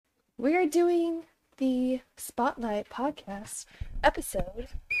We are doing the Spotlight podcast episode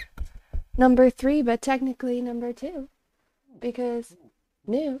number 3, but technically number 2, because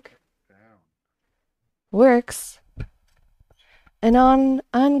Nuke works an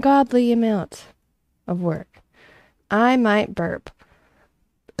ungodly amount of work. I might burp.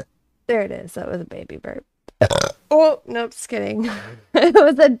 There it is. That was a baby burp. Oh, nope, just kidding. It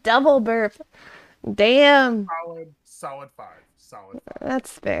was a double burp. Damn. Solid five.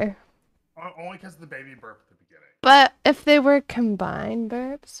 That's fair. Only because of the baby burp at the beginning. But if they were combined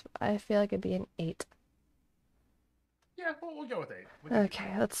burps, I feel like it'd be an 8. Yeah, we'll go with 8.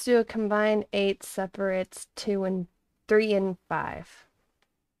 Okay, let's do a combined 8 separates 2 and 3 and 5.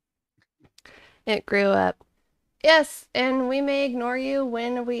 It grew up. Yes, and we may ignore you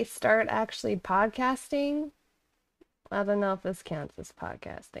when we start actually podcasting. I don't know if this counts as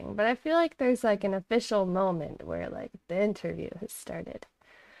podcasting, but I feel like there's like an official moment where like the interview has started.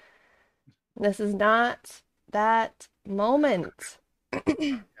 This is not that moment.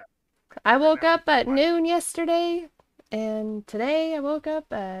 I woke up at noon yesterday, and today I woke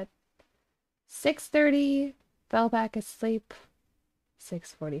up at 6:30, fell back asleep.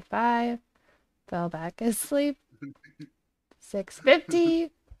 6:45, fell back asleep.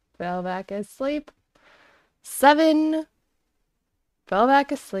 6:50, fell back asleep. 7, fell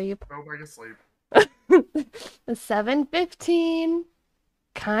back asleep. 7:15,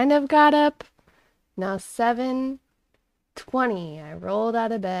 kind of got up. Now 7:20, I rolled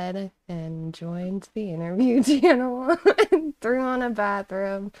out of bed and joined the interview channel and threw on a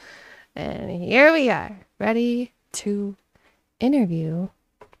bathroom. And here we are, ready to interview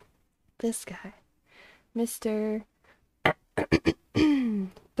this guy, Mr.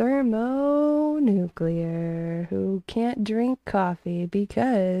 Thermonuclear, who can't drink coffee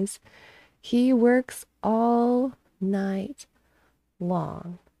because he works all night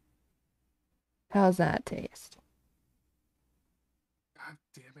long. How's that taste? God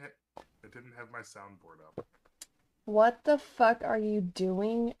damn it. I didn't have my soundboard up. What the fuck are you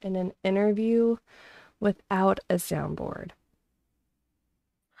doing in an interview without a soundboard?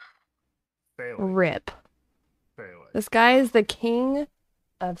 Failing. RIP. This guy is the king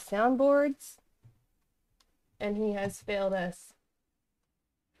of soundboards, and he has failed us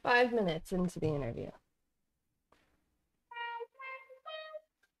 5 minutes into the interview.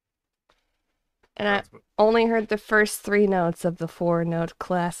 And I only heard the first 3 notes of the 4-note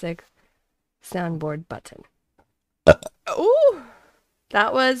classic soundboard button. Ooh!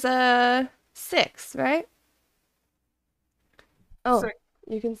 That was 6, right? Oh, 6.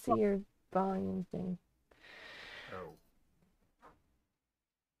 You can see your volume thing. Oh.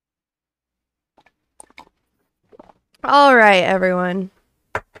 All right, everyone.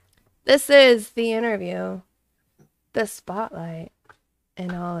 This is the interview, the Spotlight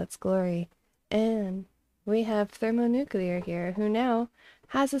in all its glory. And we have Thermonuclear here, who now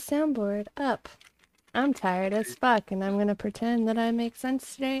has a soundboard up. I'm tired as fuck, and I'm going to pretend that I make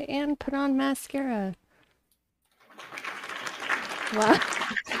sense today and put on mascara.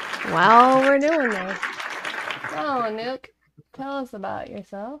 While we're doing this. Oh, Nuke, tell us about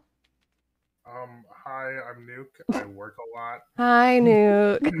yourself. Hi, I'm Nuke. I work a lot. Hi,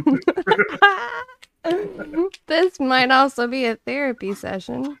 Nuke. This might also be a therapy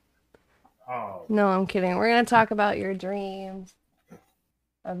session. Oh. No, I'm kidding. We're going to talk about your dreams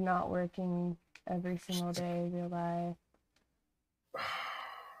of not working every single day of your life.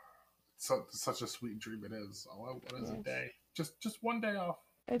 Such a sweet dream it is. All I want is a day. Just one day off.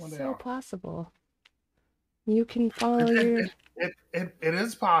 It's so possible. You can follow your... It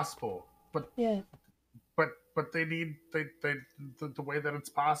is possible, but yeah. But they need the way that it's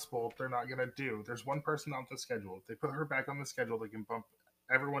possible. They're not gonna do. There's one person on the schedule. If they put her back on the schedule, they can bump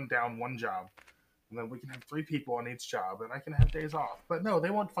everyone down one job, and then we can have 3 people on each job, and I can have days off. But no, they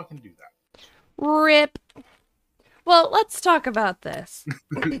won't fucking do that. RIP. Well, let's talk about this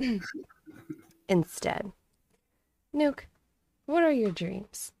instead. Nuke, what are your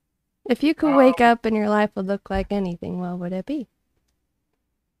dreams? If you could wake up and your life would look like anything, what would it be?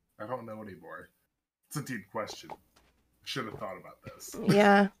 I don't know anymore. It's a deep question. I should have thought about this.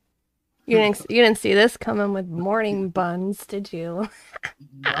 Yeah. You didn't see this coming with morning buns, did you?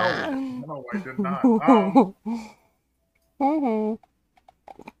 No, I did not.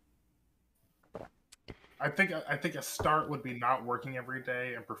 I think a start would be not working every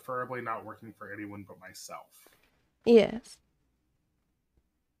day, and preferably not working for anyone but myself. Yes.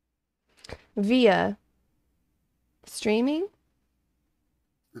 Via streaming?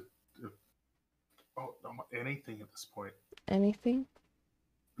 Anything at this point. Anything?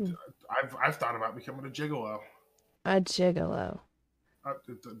 I've thought about becoming a gigolo. A gigolo.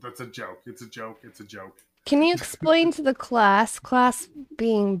 That's a joke. It's a joke. It's a joke. Can you explain to the class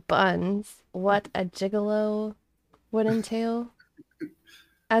being buns, what a gigolo would entail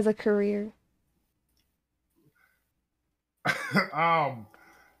as a career? um,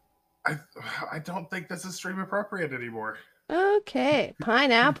 I I don't think this is stream appropriate anymore. Okay,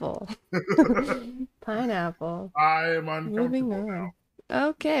 pineapple. Pineapple. I am Moving uncomfortable on.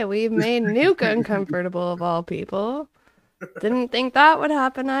 Okay, we've made Nuke uncomfortable of all people. Didn't think that would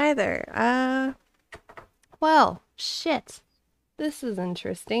happen either. Well, shit. This is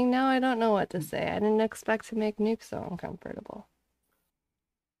interesting. Now I don't know what to say. I didn't expect to make Nuke so uncomfortable.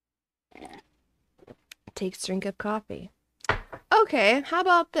 Takes drink of coffee. Okay, how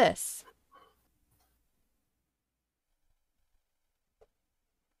about this?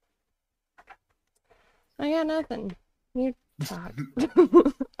 I got nothing. You talk.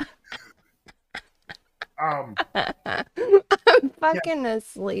 now. I'm fucking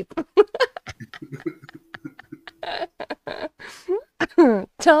asleep.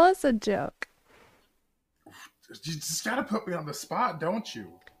 Tell us a joke. You just gotta put me on the spot, don't you?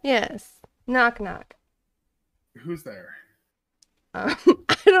 Yes. Knock knock. Who's there? I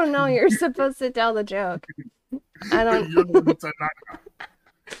don't know. You're supposed to tell the joke. I don't. You're the one that said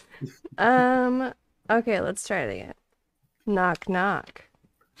knock. Okay, let's try it again. Knock knock.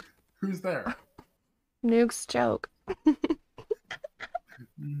 Who's there? Nuke's joke.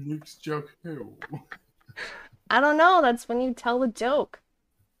 Nuke's joke. Who? I don't know. That's when you tell the joke.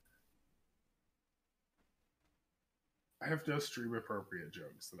 I have no stream appropriate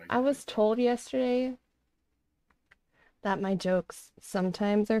jokes that I was told yesterday that my jokes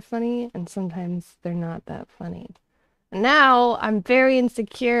sometimes are funny and sometimes they're not that funny. And now I'm very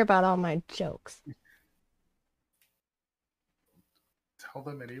insecure about all my jokes. Tell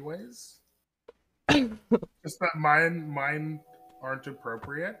them anyways. Just that mine aren't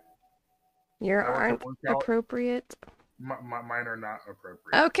appropriate. Your aren't appropriate. Mine are not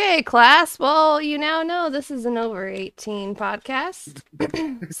appropriate. Okay, class. Well, you now know this is an over 18 podcast,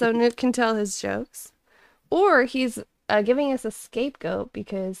 so Nuke can tell his jokes, or he's giving us a scapegoat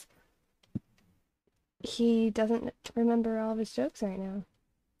because he doesn't remember all of his jokes right now.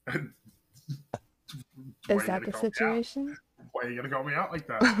 Is that the situation? Why are you gonna call me out like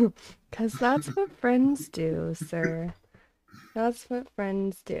that? Because that's what friends do, sir. That's what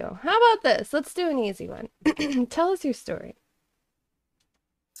friends do. How about this? Let's do an easy one. Tell us your story.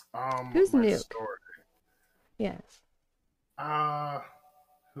 Who's Nuke? Story. Yes.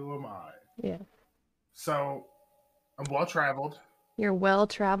 Who am I? Yeah. So, I'm well traveled. You're well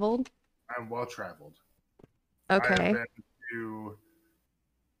traveled? I'm well traveled. Okay. I've been to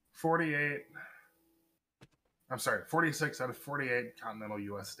 46 out of 48 continental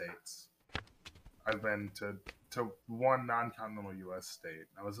U.S. states. I've been to one non-continental U.S. state.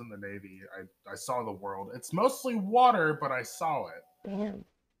 I was in the Navy. I saw the world. It's mostly water, but I saw it. Damn.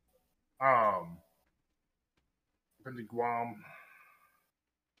 Been to Guam.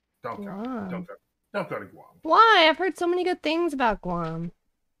 Don't go to Guam. Why? I've heard so many good things about Guam.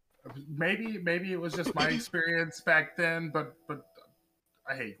 Maybe it was just my experience back then, but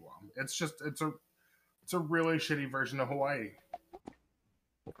I hate Guam. It's a really shitty version of Hawaii.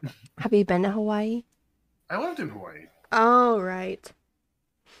 Have you been to Hawaii? I lived in Hawaii. Oh, right.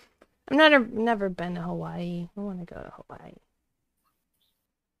 I've never been to Hawaii. I want to go to Hawaii.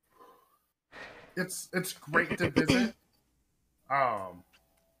 It's great to visit. I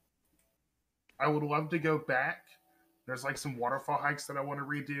would love to go back. There's like some waterfall hikes that I want to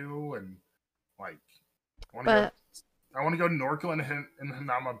redo, and like I want to go Norco and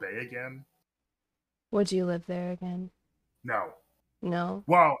Hanauma Bay again. Would you live there again? No. No.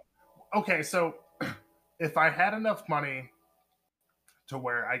 Well, okay, so if I had enough money to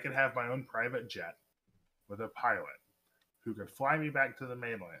where I could have my own private jet with a pilot who could fly me back to the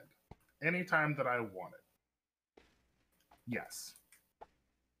mainland anytime that I wanted. Yes.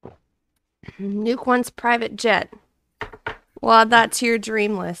 Nuke wants private jet. Well, that's your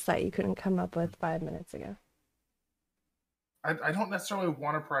dream list that you couldn't come up with 5 minutes ago. I don't necessarily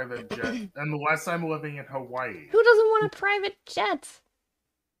want a private jet unless I'm living in Hawaii. Who doesn't want a private jet?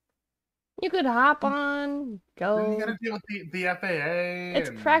 You could hop on, go. Then you gotta deal with the FAA.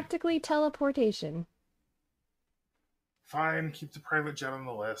 It's practically teleportation. Fine, keep the private jet on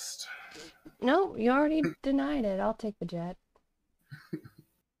the list. No, you already denied it. I'll take the jet.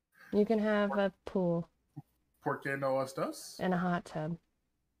 You can have a pool. Por qué no estas? And a hot tub.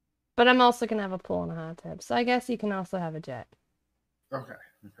 But I'm also going to have a pool and a hot tub. So I guess you can also have a jet. Okay.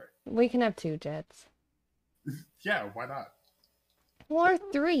 We can have 2 jets. Yeah, why not? Or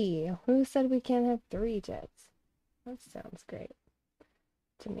 3. Who said we can't have 3 jets? That sounds great.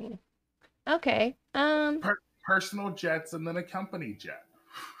 to me. Okay. Personal jets and then a company jet.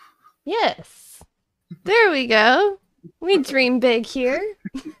 Yes. There we go. We dream big here.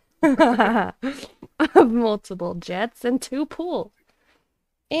 Of multiple jets and 2 pools.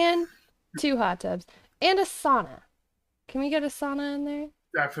 And 2 hot tubs. And a sauna. Can we get a sauna in there?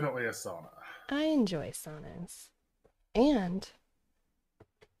 Definitely a sauna. I enjoy saunas. And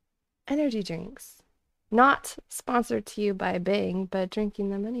energy drinks. Not sponsored to you by Bang, but drinking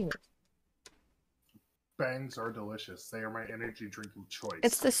them anyways. Bangs are delicious. They are my energy drink of choice.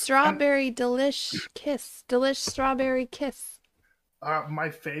 It's the strawberry delish kiss. Delish strawberry kiss. My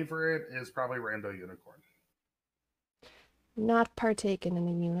favorite is probably Rando Unicorn. Not partaken in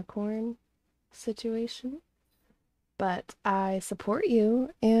a unicorn situation, but I support you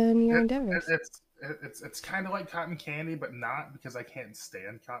in your endeavors. It's kind of like cotton candy, but not, because I can't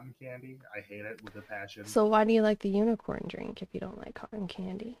stand cotton candy. I hate it with a passion. So why do you like the unicorn drink if you don't like cotton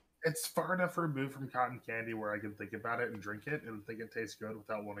candy? It's far enough removed from cotton candy where I can think about it and drink it and think it tastes good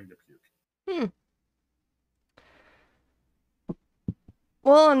without wanting to puke.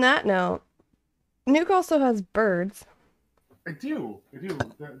 Well, on that note, Nuke also has birds. I do.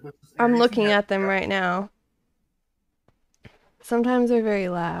 I'm looking at them right now. Sometimes they're very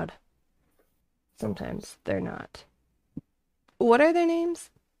loud. Sometimes they're not. What are their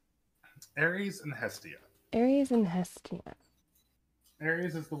names? Aries and Hestia. Aries and Hestia.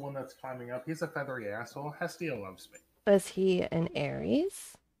 Aries is the one that's climbing up. He's a feathery asshole. Hestia loves me. Is he an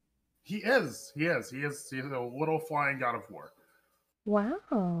Aries? He is. He's a little flying god of war.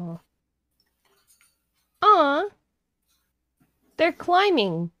 Wow. Aw. They're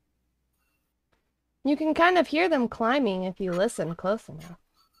climbing. You can kind of hear them climbing if you listen close enough.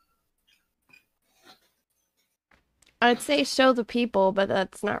 I'd say show the people, but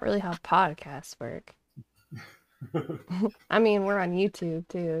that's not really how podcasts work. I mean, we're on YouTube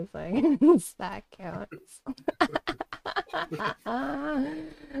too, so that counts.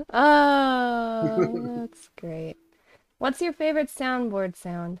 Oh, that's great. What's your favorite soundboard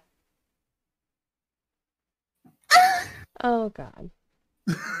sound? Oh, God.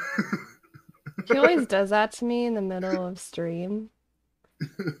 He always does that to me in the middle of stream.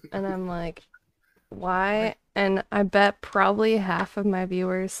 And I'm like, why? And I bet probably half of my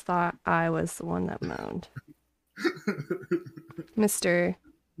viewers thought I was the one that moaned. Mr.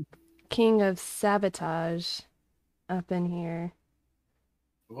 King of Sabotage up in here.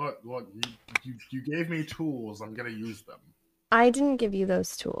 Look, you gave me tools. I'm gonna use them. I didn't give you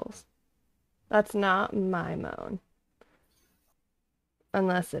those tools. That's not my moan.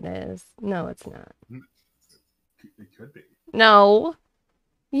 Unless it is. No, it's not. It could be. No.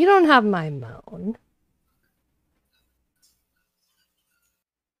 You don't have my moan.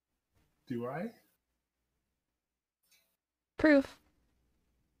 Do I? Proof.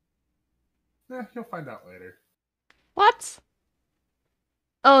 You'll find out later. What?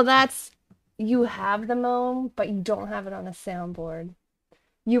 Oh, that's... You have the moan, but you don't have it on a soundboard.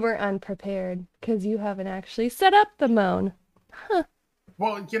 You were unprepared, because you haven't actually set up the moan. Huh.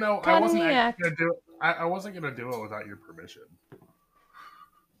 Well, I wasn't gonna do it. I wasn't gonna do it without your permission.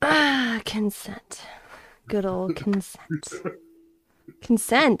 Ah, consent. Good old consent.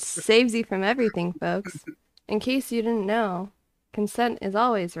 Consent saves you from everything, folks. In case you didn't know, consent is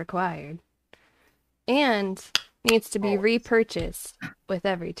always required. And needs to be repurchased with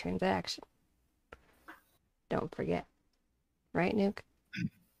every transaction. Don't forget. Right, Nuke?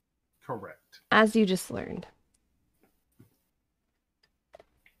 Correct. As you just learned.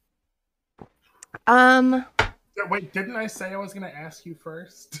 Wait, didn't I say I was going to ask you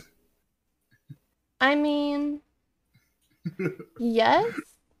first? I mean, yes,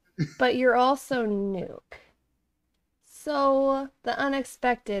 but you're also Nuke. So the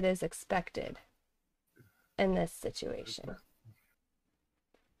unexpected is expected in this situation.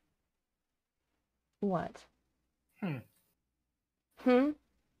 What?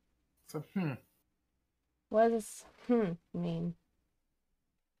 So, What does mean?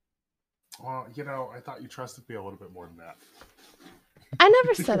 Well, I thought you trusted me a little bit more than that. I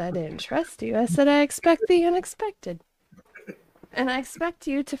never said I didn't trust you. I said I expect the unexpected. And I expect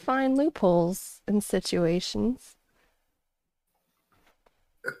you to find loopholes in situations.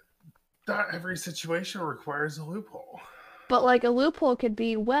 Not every situation requires a loophole. But like a loophole could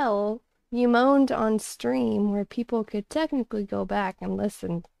be, well, you moaned on stream where people could technically go back and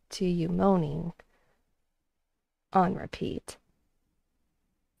listen to you moaning on repeat.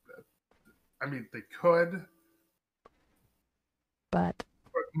 I mean, they could. But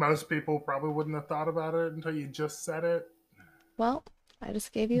most people probably wouldn't have thought about it until you just said it. Well, I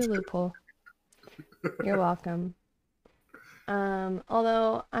just gave you a loophole. You're welcome.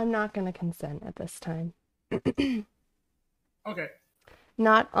 Although I'm not gonna consent at this time. Okay.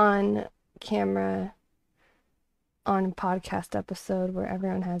 Not on camera on a podcast episode where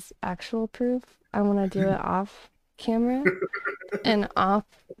everyone has actual proof. I want to do it off camera and off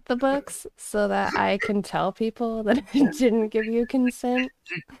the books so that I can tell people that I didn't give you consent.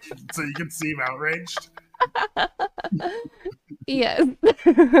 So you can seem outraged. Yes.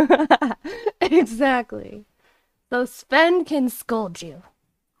 Exactly. So Sven can scold you.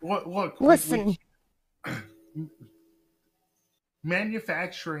 Look, Listen.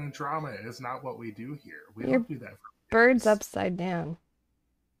 Manufacturing drama is not what we do here. We Your don't do that. bird's upside down.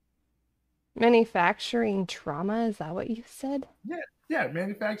 Manufacturing trauma, is that what you said? Yeah,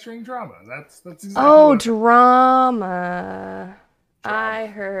 manufacturing drama. That's exactly Oh, what drama. I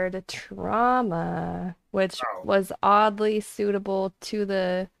Drama. heard trauma, which Oh. was oddly suitable to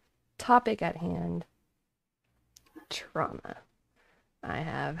the topic at hand. Trauma. I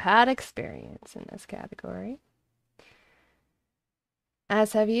have had experience in this category.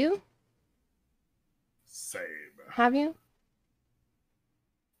 As have you? Same. Have you?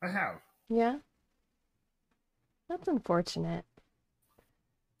 I have. Yeah? That's unfortunate.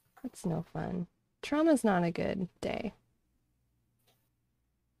 That's no fun. Trauma's not a good day.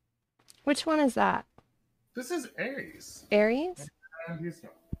 Which one is that? This is Aries. Aries? And he's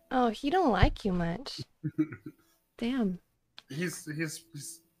not. Oh, he don't like you much. Damn. He's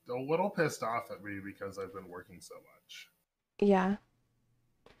a little pissed off at me because I've been working so much. Yeah.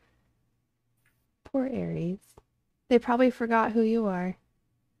 Poor Aries. They probably forgot who you are.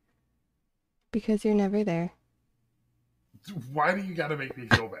 Because you're never there. Why do you gotta make me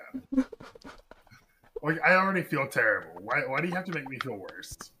feel bad? Like, I already feel terrible. Why do you have to make me feel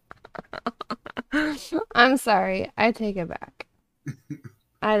worse? I'm sorry. I take it back.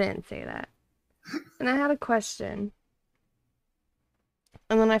 I didn't say that. And I had a question.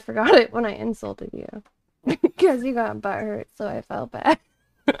 And then I forgot it when I insulted you. Because you got butthurt, so I felt bad.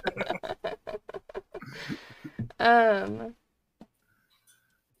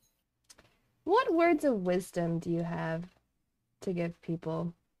 What words of wisdom do you have to give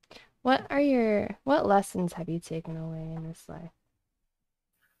people? What lessons have you taken away in this life?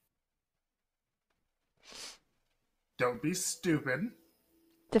 Don't be stupid.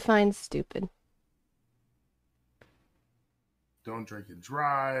 Define stupid. Don't drink and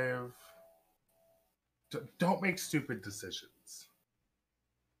drive. Don't make stupid decisions.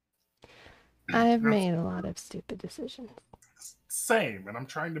 I've made a lot of stupid decisions. Same, and I'm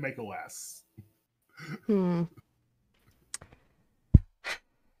trying to make less.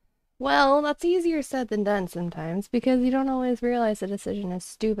 Well, that's easier said than done sometimes because you don't always realize a decision is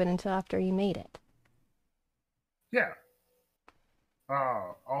stupid until after you made it. Yeah.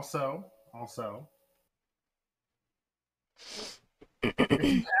 Also,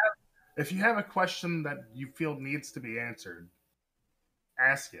 if you have a question that you feel needs to be answered,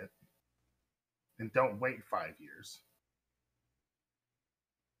 ask it, and don't wait 5 years.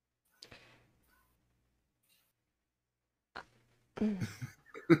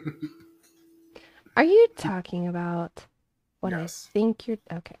 Are you talking about what Yes. I think you're...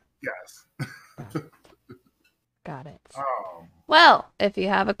 Okay. Yes. Got it. Well, if you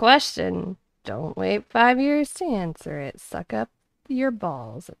have a question, don't wait 5 years to answer it. Suck up your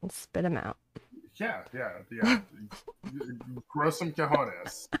balls and spit them out. Yeah. Grow some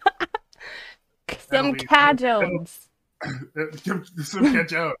cojones. Some cajones. Some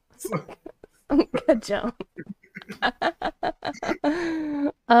cajones. Some cajones.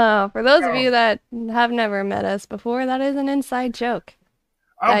 For those of you that have never met us before, that is an inside joke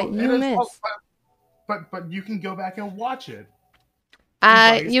that you miss. But you can go back and watch it.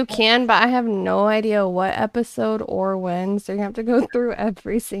 You can, but I have no idea what episode or when, so you have to go through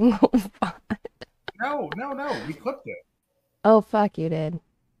every single one. No, we clipped it. Oh, fuck, you did.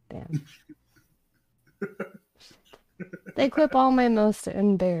 Damn. They clip all my most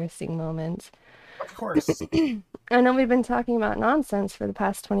embarrassing moments. Of course. I know we've been talking about nonsense for the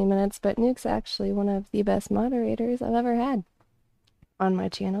past 20 minutes, but Nuke's actually one of the best moderators I've ever had on my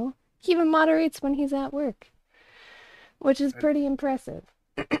channel. He even moderates when he's at work, which is pretty impressive,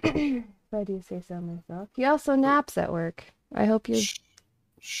 if I do say so myself. He also naps at work. I hope you...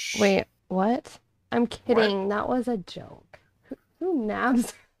 Wait, what? I'm kidding. What? That was a joke. Who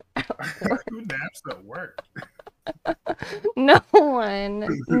naps at work? Who naps at work? No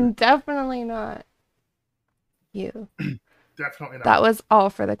one. Definitely not you. Definitely not. That was all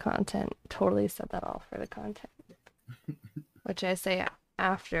for the content. Totally said that all for the content. Which I say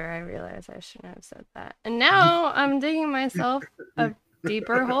after I realize I shouldn't have said that. And now I'm digging myself a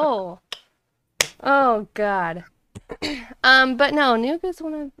deeper hole. Oh, God. But no, Nuke is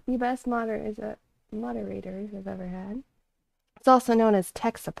one of the best moderators I've ever had. It's also known as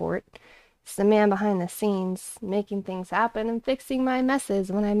tech support. It's the man behind the scenes, making things happen and fixing my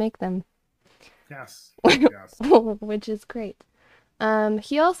messes when I make them. Yes. Yes. Which is great.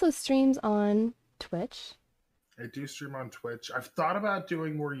 He also streams on Twitch. I do stream on Twitch. I've thought about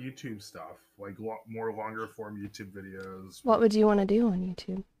doing more YouTube stuff, like more longer form YouTube videos. What would you want to do on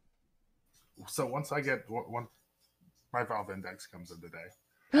YouTube? So once I get one, my Valve Index comes in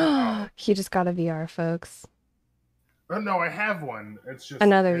today. He just got a VR, folks. Oh no, I have one. It's just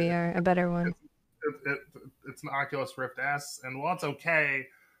another VR, a better one. It's an Oculus Rift S, and while it's okay,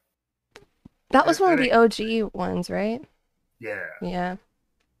 that was one of the OG ones, right? Yeah. Yeah.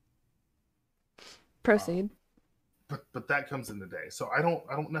 Proceed. But that comes in today, so I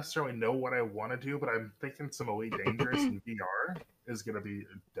don't necessarily know what I want to do, but I'm thinking some Elite Dangerous in VR is gonna be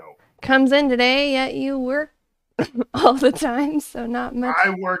dope. Comes in today, yet you work all the time, so not much.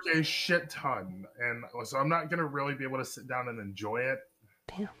 I work a shit ton, and so I'm not gonna really be able to sit down and enjoy it.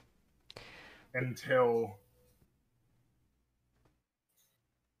 Damn. Until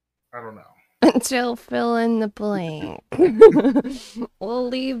I don't know. Until fill in the blank. We'll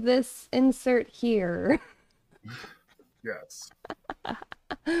leave this insert here. Yes.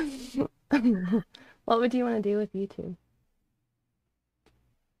 What would you want to do with YouTube?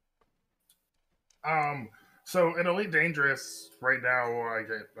 So in Elite Dangerous right now, I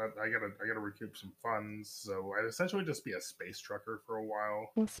gotta recoup some funds. So I'd essentially just be a space trucker for a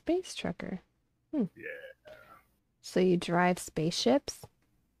while. A space trucker. Yeah. So you drive spaceships?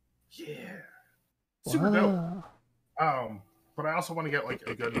 Yeah. Super dope. But I also want to get like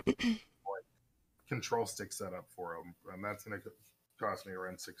a good like control stick set up for them, and that's gonna cost me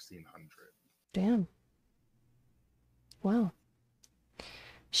around $1,600. Damn. Wow.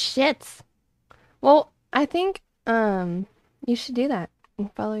 Shit. Well, I think you should do that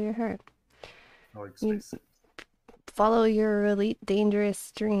and follow your heart. I like space. Follow your Elite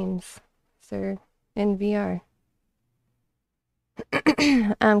Dangerous dreams, sir, in VR.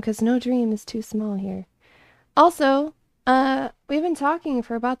 Because no dream is too small here. Also, we've been talking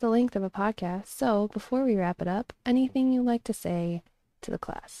for about the length of a podcast, so before we wrap it up, anything you'd like to say to the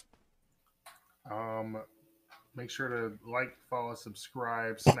class? Make sure to like, follow,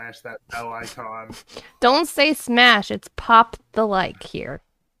 subscribe, smash that bell icon. Don't say smash, it's pop the like here,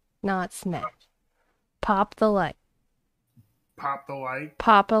 not smash. Pop the like. Pop the like.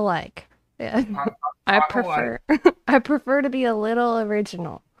 Pop a like. Yeah. I prefer I prefer to be a little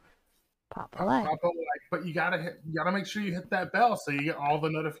original. Pop a like. Pop a like, but you gotta make sure you hit that bell so you get all the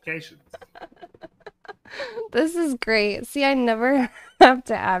notifications. This is great. See, I never have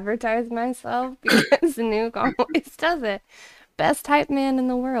to advertise myself because Nuke always does it. Best hype man in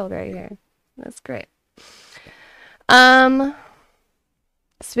the world right here. That's great.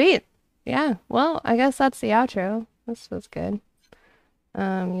 Sweet. Yeah. Well, I guess that's the outro. This was good.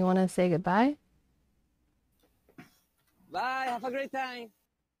 You want to say goodbye? Bye. Have a great time.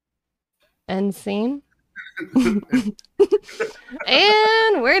 End scene.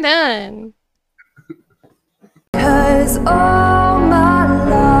 And we're done. 'Cause all my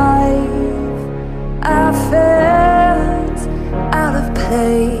life I felt out of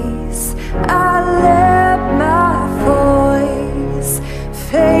place. I let my voice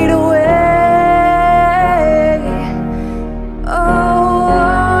fade away. Oh,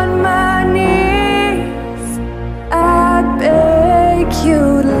 on my knees I'd beg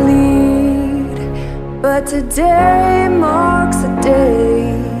you to lead, but today marks a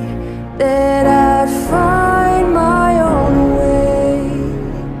day that I'd find